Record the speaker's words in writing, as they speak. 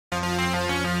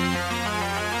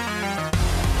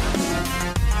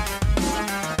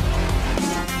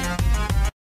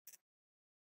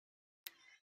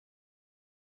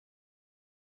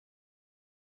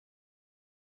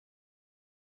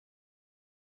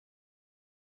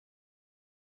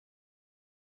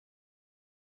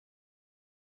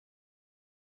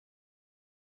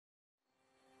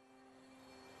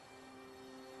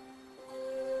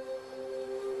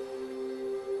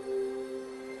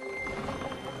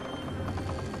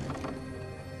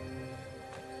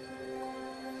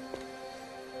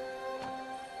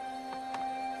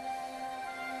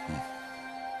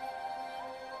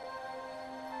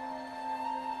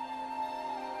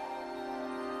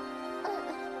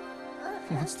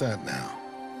What's that now?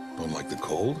 Don't like the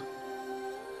cold?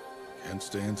 Can't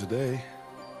stay in today.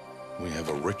 We have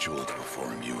a ritual to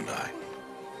perform, you and I.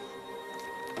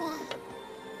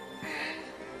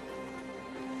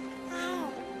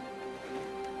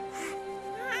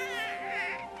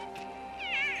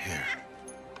 Here.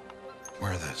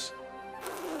 Wear this.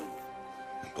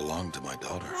 It belonged to my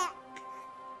daughter.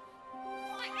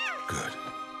 Good.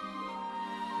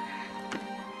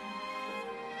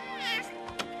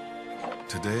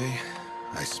 Today,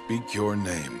 I speak your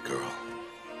name, girl.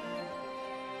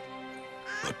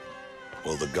 But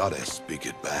will the goddess speak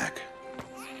it back?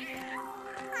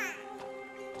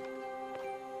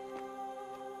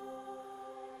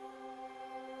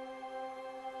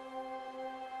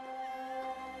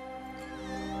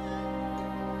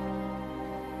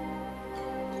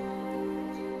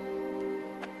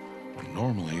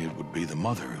 Normally, it would be the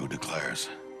mother who declares,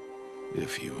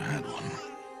 if you had one.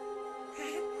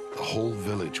 The whole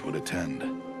village would attend,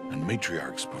 and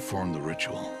matriarchs perform the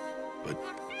ritual. But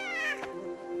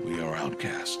we are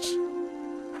outcasts.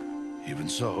 Even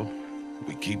so,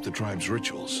 we keep the tribe's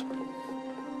rituals.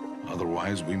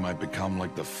 Otherwise, we might become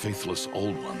like the faithless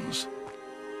old ones,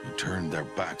 who turned their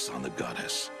backs on the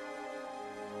goddess.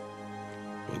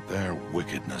 But their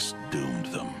wickedness doomed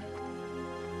them.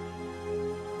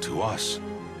 To us,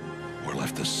 were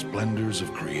left the splendors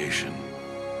of creation,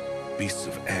 beasts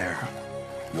of air,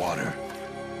 water,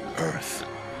 earth,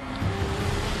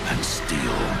 and steel.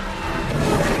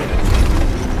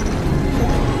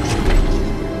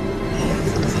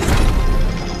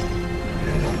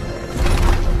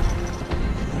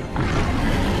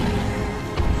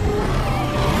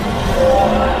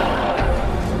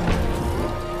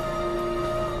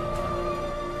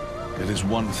 It is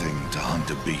one thing to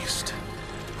hunt a beast,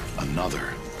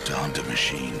 another to hunt a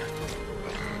machine.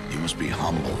 You must be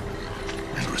humble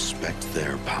and respect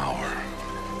their power.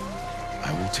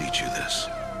 I will teach you this.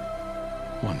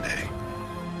 One day.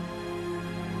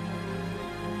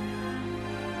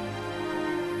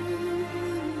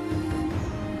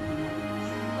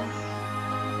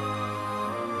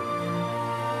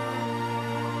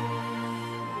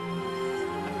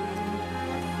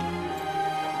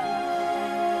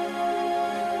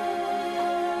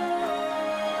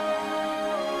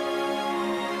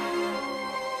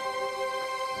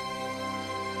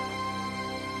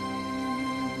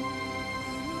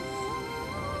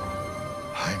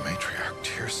 High Maitriac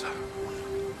Teersa.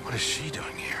 What is she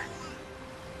doing here?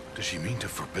 Does she mean to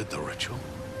forbid the ritual?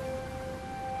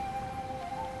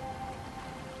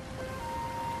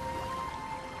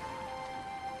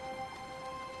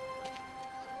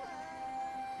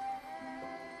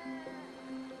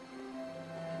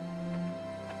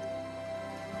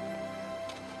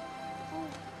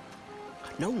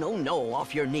 No,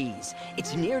 off your knees.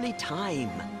 It's nearly time.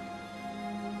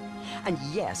 And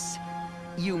yes,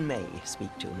 you may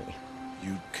speak to me.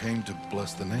 You came to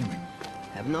bless the naming.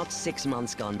 Have not 6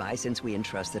 months gone by since we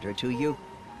entrusted her to you?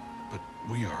 But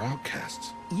we are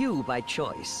outcasts. You by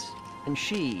choice, and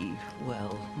she,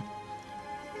 well...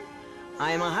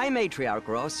 I am a High Matriarch,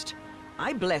 Rost.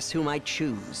 I bless whom I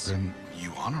choose. Then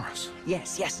you honor us.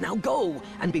 Yes, now go,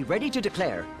 and be ready to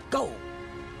declare. Go!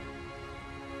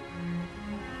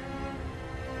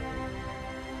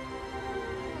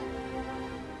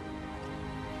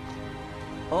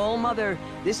 Oh, Mother,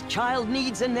 this child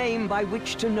needs a name by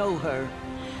which to know her.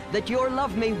 That your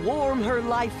love may warm her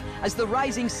life as the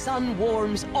rising sun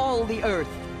warms all the earth.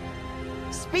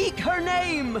 Speak her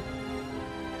name!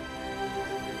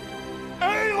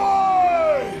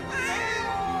 Aloy!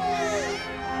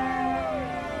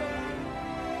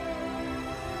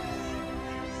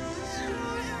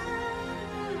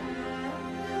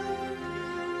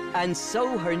 And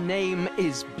so her name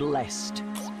is blessed.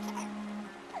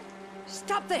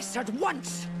 Stop this at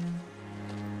once!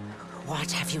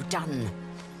 What have you done?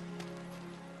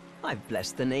 I've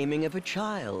blessed the naming of a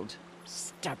child.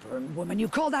 Stubborn woman, you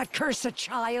call that curse a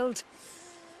child?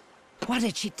 What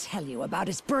did she tell you about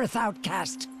his birth,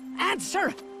 Outcast?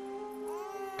 Answer!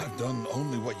 I've done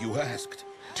only what you asked.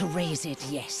 To raise it,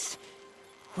 yes.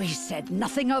 We said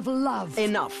nothing of love.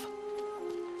 Enough.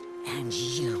 And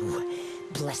you,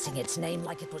 blessing its name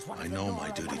like it was one I of the know law,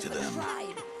 my duty one of to the them.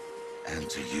 tribe. And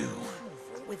to you.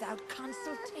 Without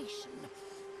consultation.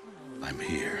 I'm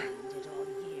here.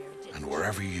 And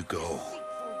wherever you go,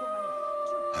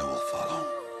 I will follow.